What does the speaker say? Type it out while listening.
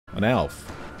An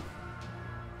elf.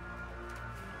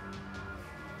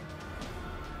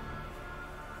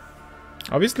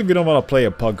 Obviously we don't want to play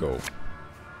a Puggo.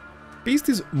 Beast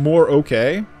is more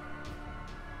okay.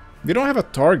 We don't have a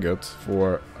target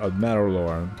for a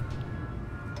Marrowlorn.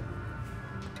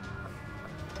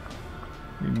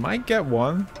 We might get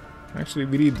one. Actually,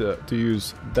 we need to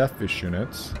use Deathwish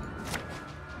units.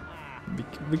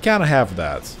 We kind of have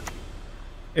that.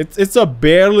 It's a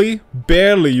barely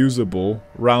usable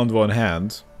round 1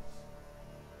 hand.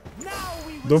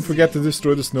 Don't forget to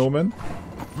destroy the snowman.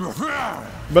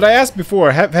 But I asked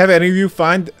before, have any of you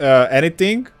find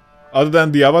anything other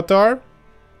than the avatar?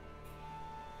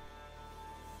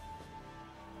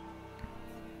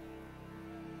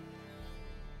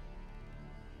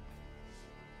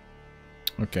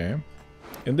 Okay.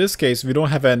 In this case, we don't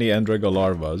have any Endrega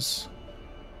larvas.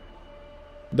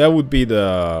 That would be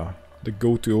the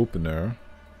go-to opener.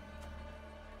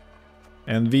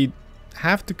 And we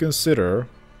have to consider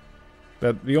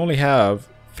that we only have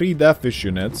 3 Deathwish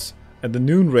units, and the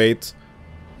noon rate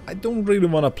I don't really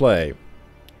want to play.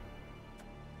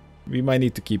 We might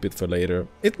need to keep it for later.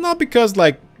 It's not because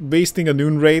like wasting a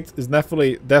noon rate is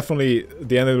definitely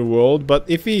the end of the world, but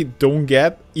if we don't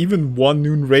get even 1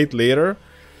 noon rate later,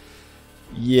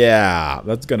 yeah,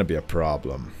 that's gonna be a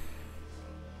problem.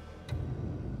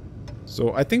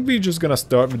 So I think we're just gonna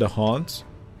start with the Haunt,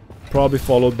 probably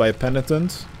followed by a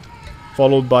Penitent,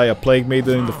 followed by a Plague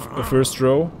Maiden in the first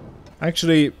row.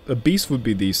 Actually, a Beast would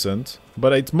be decent,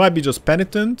 but it might be just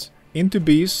Penitent into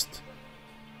Beast.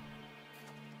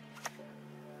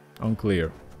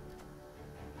 Unclear.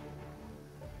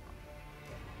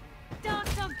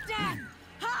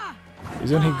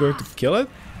 Isn't he going to kill it?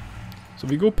 So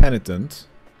we go Penitent.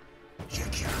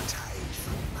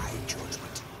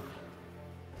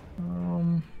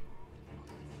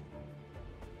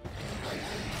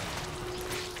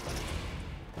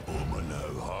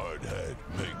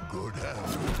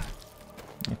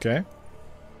 Okay.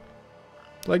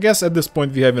 So I guess at this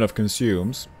point we have enough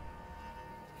consumes.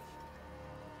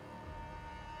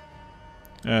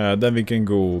 Then we can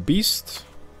go Beast.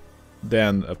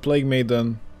 Then a Plague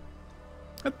Maiden.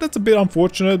 That's a bit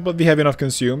unfortunate, but we have enough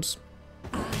consumes.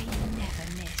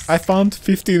 I found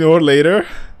 15 ore later.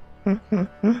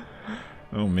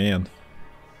 Oh man.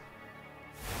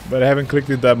 But I haven't clicked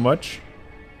it that much.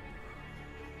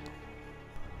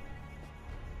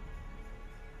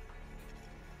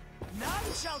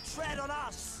 None shall tread on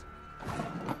us.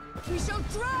 We shall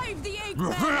drive the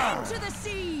Eggman into the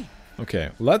sea.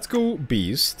 Okay, let's go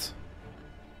Beast.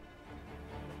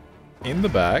 In the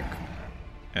back.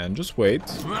 And just wait.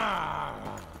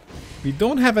 We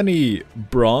don't have any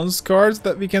bronze cards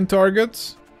that we can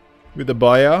target with the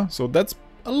Baya, so that's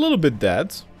a little bit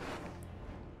dead.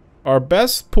 Our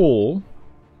best pull...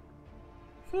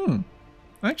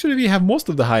 Actually, we have most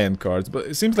of the high-end cards, but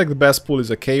it seems like the best pull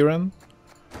is a Karen.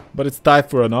 But it's tied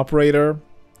for an Operator.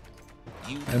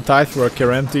 And tied for a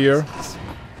Carentier.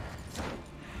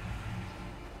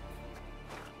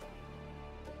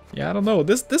 Yeah, I don't know.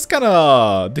 This kind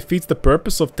of defeats the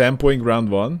purpose of tempoing round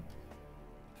 1.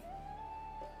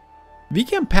 We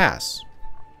can pass.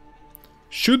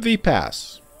 Should we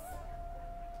pass?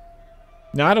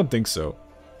 No, I don't think so.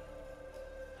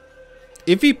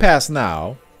 If we pass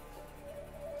now,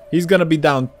 he's gonna be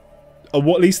down at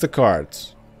least a card.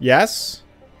 Yes?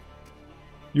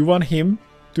 You want him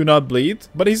to not bleed?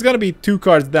 But he's gonna be 2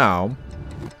 cards down.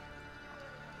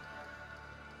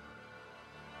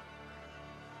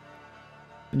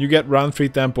 And you get round 3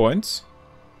 10 points.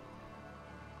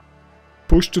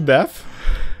 Push to death?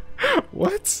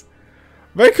 What?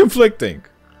 Very conflicting.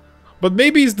 But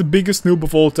maybe he's the biggest noob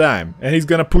of all time. And he's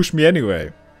gonna push me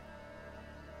anyway.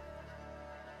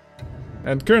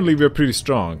 And currently we're pretty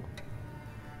strong.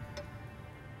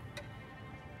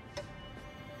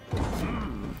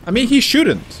 I mean, he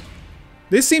shouldn't.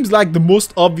 This seems like the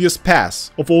most obvious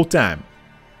pass of all time.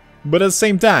 But at the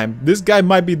same time, this guy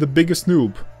might be the biggest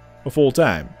noob of all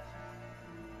time.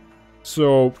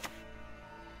 So...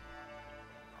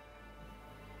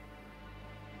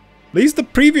 at least the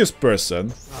previous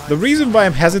person, the reason why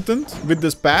I'm hesitant with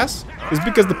this pass is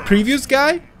because the previous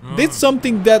guy did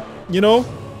something that, you know,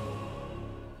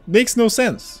 makes no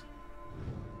sense.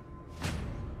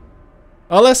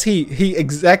 Unless he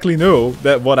exactly know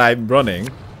that what I'm running,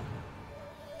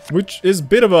 which is a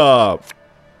bit of a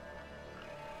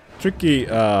tricky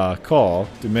call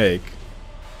to make.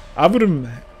 I wouldn't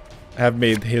have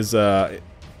made his, well,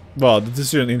 the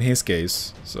decision in his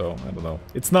case, so I don't know.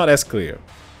 It's not as clear.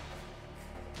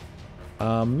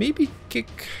 Maybe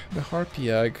kick the Harpy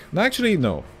Egg. No, actually,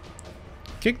 no.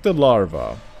 Kick the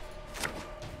Larva.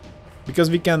 Because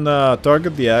we can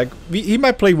target the egg. He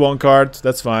might play one card,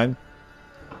 that's fine.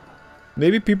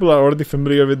 Maybe people are already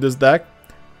familiar with this deck.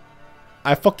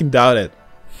 I fucking doubt it.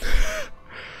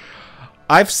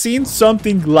 I've seen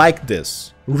something like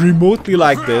this, remotely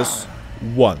like this,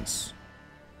 once.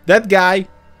 That guy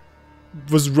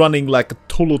was running like a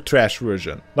total trash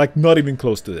version, like not even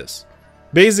close to this.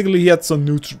 Basically, he had some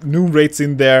new rates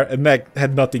in there and like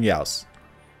had nothing else.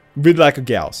 With like a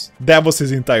gauss. That was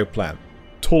his entire plan.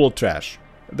 Total trash.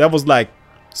 That was like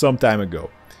some time ago.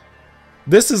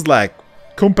 This is like,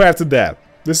 compared to that,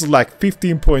 this is like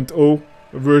 15.0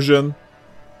 version.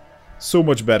 So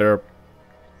much better.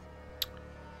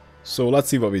 So let's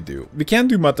see what we do. We can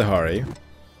do Matahari.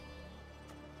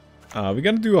 We're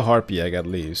gonna do a Harpy egg at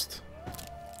least.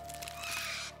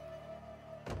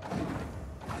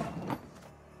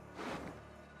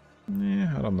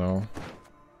 Yeah, I don't know.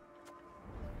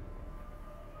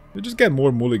 We just get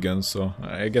more mulligans, so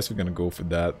I guess we're gonna go for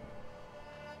that.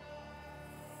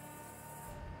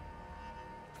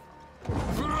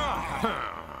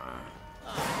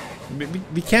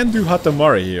 We can't do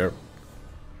Hatamari here.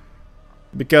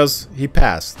 Because he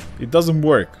passed. It doesn't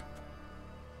work.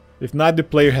 If neither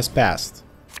player has passed.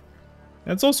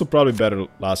 And it's also probably better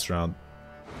last round.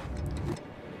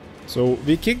 So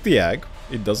we kick the egg.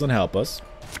 It doesn't help us.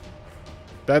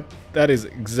 That is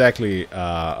exactly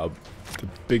the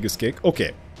biggest kick.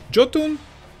 Okay. Jotun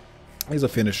is a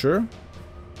finisher.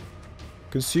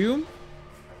 Consume.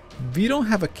 We don't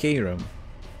have a Kairam.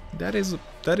 That is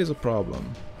a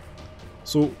problem.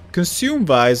 So consume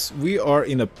wise, we are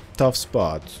in a tough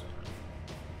spot.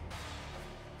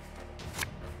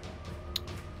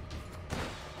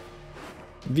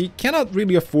 We cannot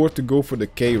really afford to go for the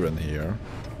Kairan here.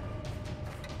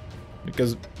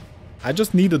 Because I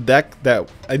just need a deck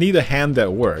that... I need a hand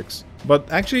that works.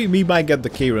 But actually we might get the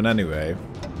Kairan anyway.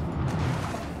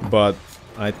 But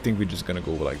I think we're just gonna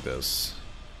go like this.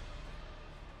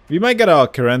 We might get a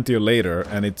Carantier later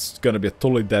and it's gonna be a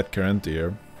totally dead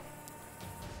Carantier.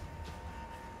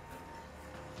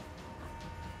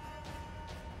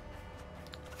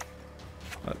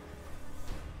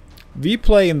 We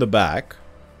play in the back.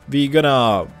 We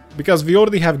gonna... Because we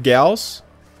already have Gals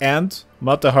and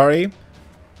Matahari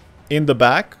in the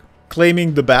back.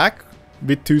 Claiming the back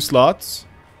with 2 slots.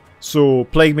 So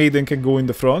Plague Maiden can go in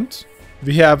the front.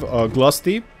 We have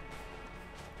Glusty.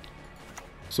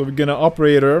 So we're gonna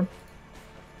Operator.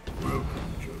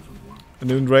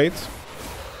 Noon Rate.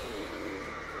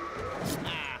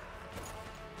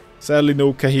 Sadly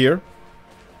no Kahir.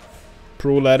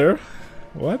 Pro Ladder.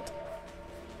 What?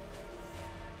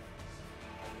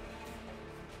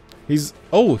 His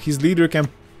leader can...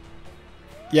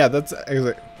 Yeah,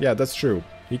 that's true.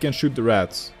 He can shoot the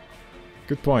rats.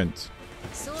 Good point.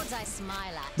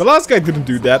 The last guy didn't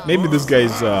do that. Maybe this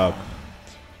guy's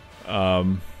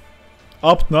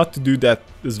opt not to do that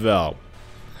as well.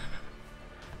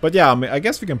 But yeah, I mean, I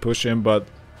guess we can push him, but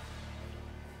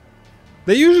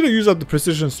they usually use up the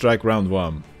precision strike round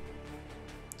 1.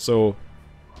 So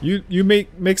you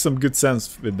make some good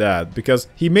sense with that, because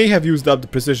he may have used up the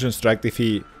precision strike if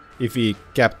he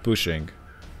kept pushing.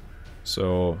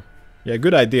 So yeah,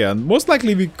 good idea. And most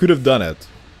likely we could have done it,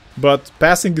 but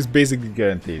passing is basically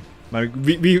guaranteed. Like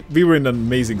we were in an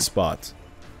amazing spot.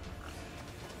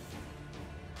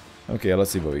 Okay,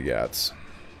 let's see what we got.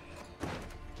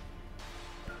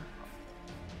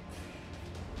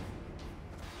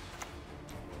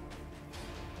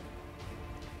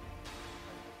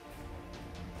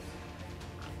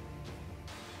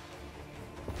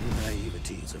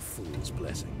 Naivety is a fool's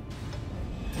blessing.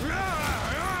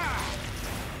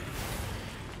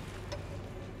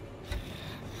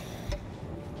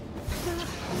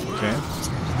 Okay.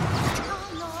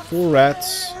 4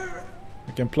 rats.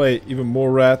 I can play even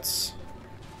more rats.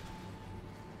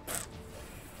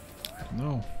 I don't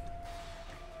know.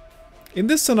 In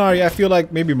this scenario, I feel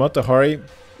like maybe Matahari.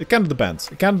 It kind of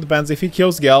depends. It kind of depends. If he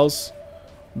kills Gals,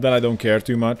 then I don't care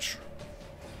too much.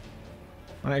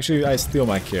 Actually, I still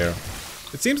might care.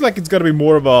 It seems like it's gonna be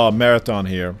more of a marathon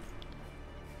here.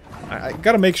 I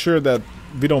gotta make sure that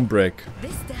we don't break.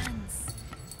 This dance,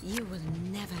 you will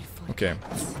never forget. Okay,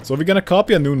 so we're gonna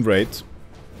copy a Noon Rate.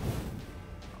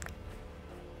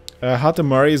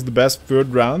 Hatamari is the best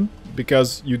 3rd round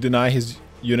because you deny his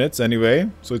units anyway,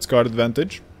 so it's card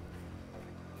advantage.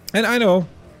 And I know,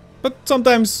 but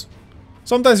sometimes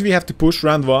we have to push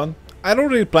round 1. I don't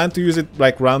really plan to use it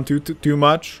like round 2 too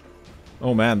much.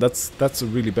 Oh man, that's a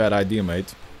really bad idea,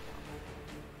 mate.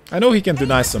 I know he can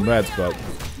deny some reds, but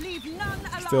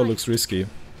still looks risky.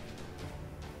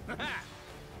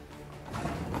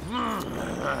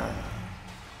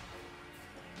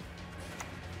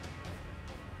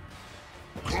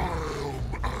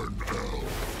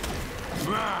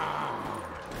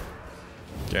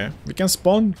 Okay, we can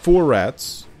spawn 4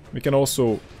 rats. We can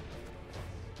also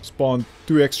spawn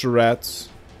 2 extra rats.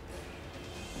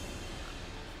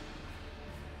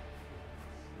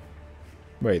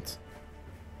 Wait.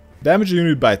 Damage the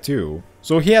unit by 2.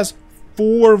 So he has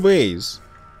 4 ways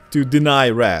to deny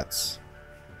rats.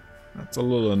 That's a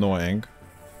little annoying.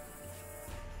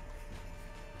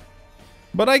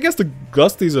 But I guess the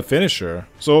Glusty is a finisher.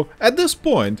 So at this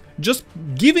point, just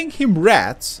giving him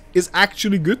rats is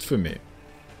actually good for me.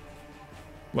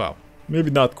 Well,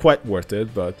 maybe not quite worth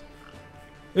it, but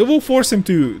it will force him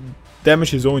to damage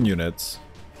his own units.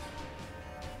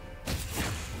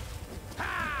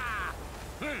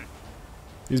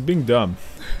 He's being dumb.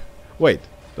 Wait,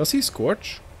 does he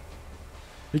scorch?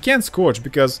 He can't scorch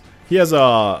because he has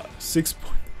a 6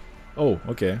 point... Oh,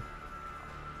 okay.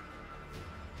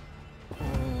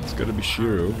 It's gotta be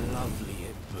Shiro.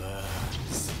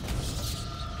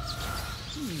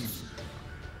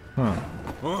 Huh.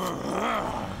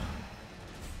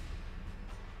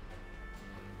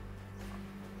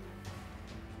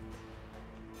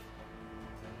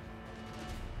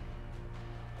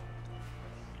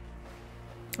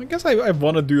 I guess I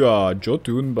want to do a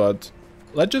Jotun, but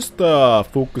let's just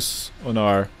focus on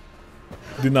our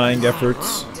denying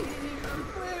efforts.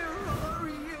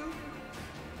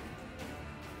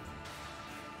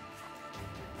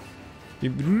 He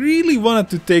really wanted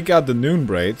to take out the noon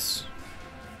braids.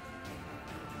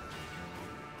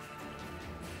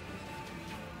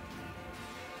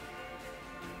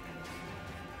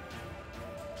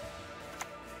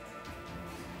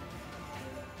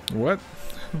 What?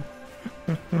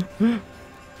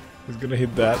 He's gonna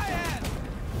hit that.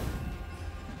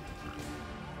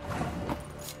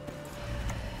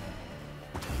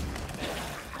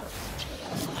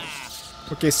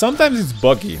 Okay, sometimes it's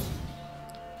buggy.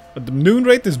 But the noon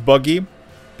rate is buggy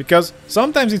because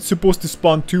sometimes it's supposed to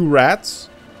spawn 2 rats,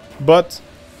 but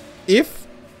if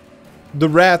the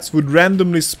rats would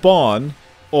randomly spawn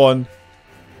on...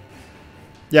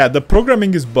 Yeah, the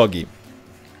programming is buggy.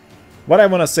 What I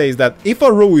want to say is that if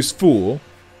a row is full,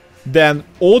 then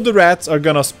all the rats are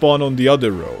gonna spawn on the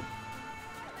other row.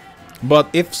 But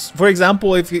if, for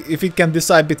example, if it can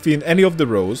decide between any of the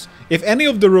rows, if any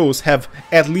of the rows have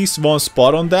at least 1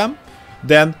 spot on them,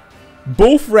 then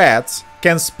both rats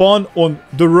can spawn on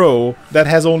the row that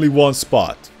has only 1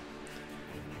 spot.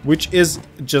 Which is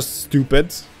just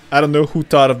stupid. I don't know who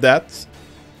thought of that.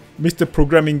 Mr.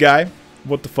 Programming Guy.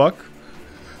 What the fuck?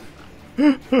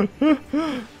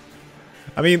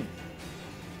 I mean,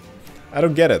 I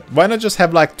don't get it. Why not just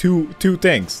have like two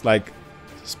things? Like,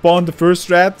 spawn the first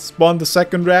rat, spawn the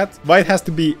second rat. Why it has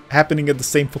to be happening at the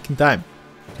same fucking time?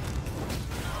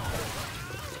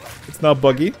 It's not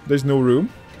buggy. There's no room.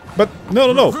 But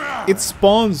no. It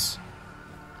spawns.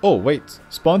 Oh wait,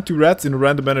 spawn 2 rats in a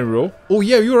random enemy row. Oh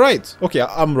yeah, you're right. Okay,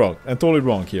 I'm wrong. I'm totally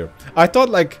wrong here. I thought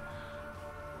like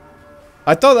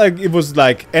it was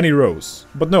like any rows,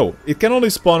 but no, it can only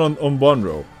spawn on 1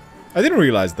 row. I didn't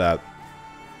realize that.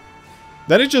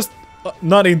 That is just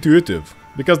not intuitive,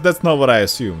 because that's not what I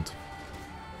assumed.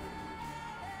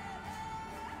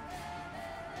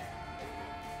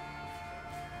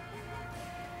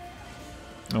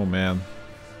 Oh man.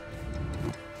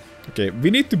 Okay,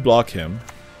 we need to block him.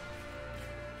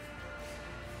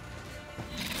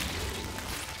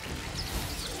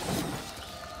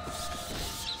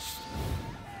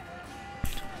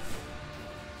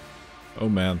 Oh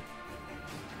man.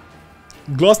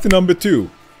 Glusty number 2.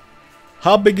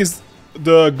 How big is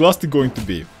the Glusty going to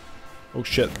be? Oh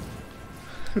shit.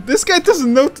 This guy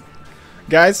doesn't know.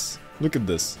 Guys, look at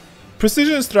this.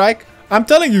 Precision strike. I'm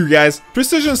telling you guys,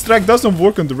 precision strike doesn't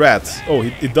work on the rats. Oh,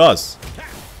 it does.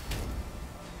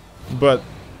 But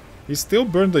he still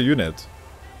burned the unit.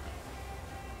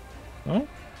 Oh?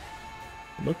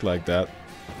 Looked like that.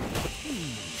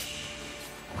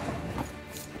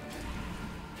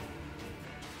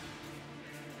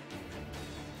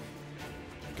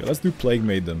 Okay, let's do Plague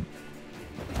Maiden.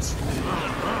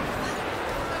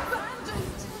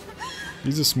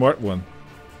 He's a smart one.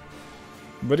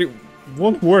 But it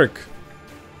won't work.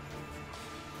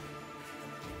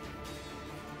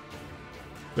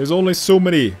 There's only so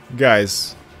many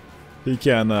guys he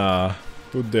can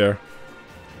put there.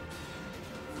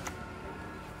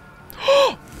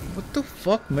 What the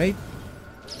fuck, mate?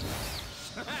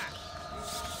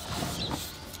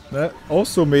 That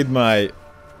also made my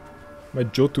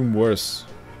Jotun worse.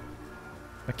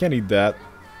 I can't eat that.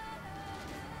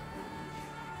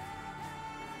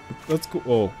 Let's go.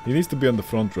 Oh, he needs to be on the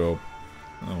front row.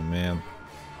 Oh man.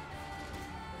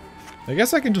 I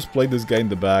guess I can just play this guy in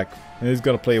the back. And he's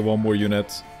gonna play 1 more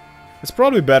unit. It's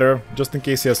probably better, just in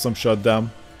case he has some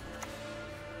shutdown.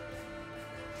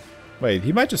 Wait,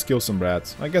 he might just kill some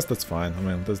rats. I guess that's fine. I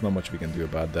mean, there's not much we can do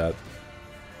about that.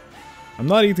 I'm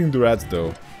not eating the rats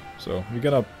though, so we're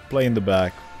gonna play in the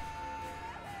back.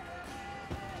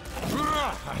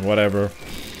 Whatever.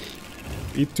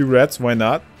 Eat 2 rats, why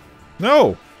not?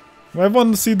 No! I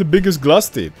want to see the biggest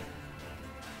Glusty.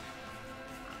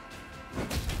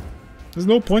 There's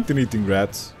no point in eating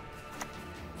rats.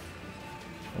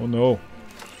 Oh no.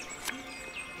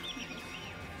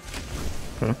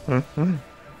 The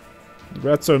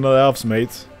rats are not elves,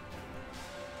 mate.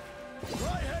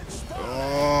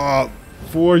 Oh,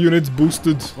 4 units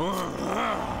boosted.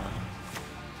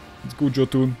 Let's go,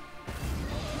 Jotun.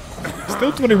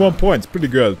 Still 21 points, pretty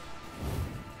good.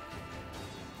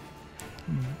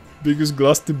 Biggest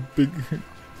Glusty,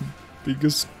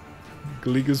 biggest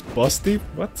Busty?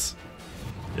 What?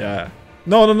 Yeah.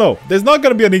 No. There's not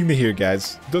gonna be an Igni here,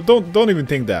 guys. Don't even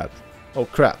think that. Oh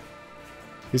crap.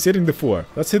 He's hitting the 4.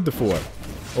 Let's hit the 4.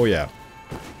 Oh yeah.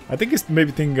 I think he's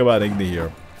maybe thinking about Igni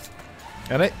here.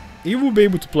 And he will be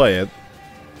able to play it.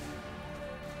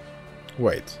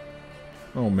 Wait.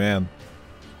 Oh man.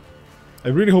 I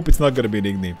really hope it's not gonna be an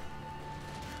Igni.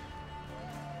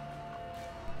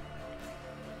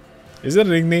 Is it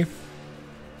an Igni?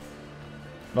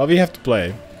 Well, we have to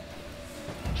play.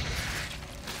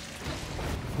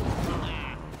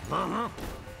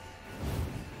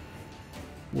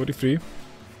 $43.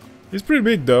 He's pretty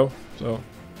big though, so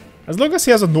as long as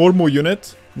he has a normal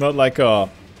unit, not like a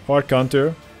hard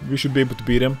counter, we should be able to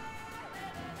beat him.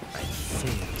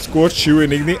 Scorched Shoe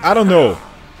and Igni? I don't know.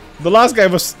 The last guy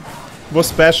was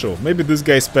special. Maybe this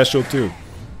guy is special too.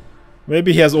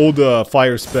 Maybe he has all the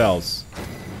fire spells.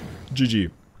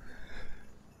 GG.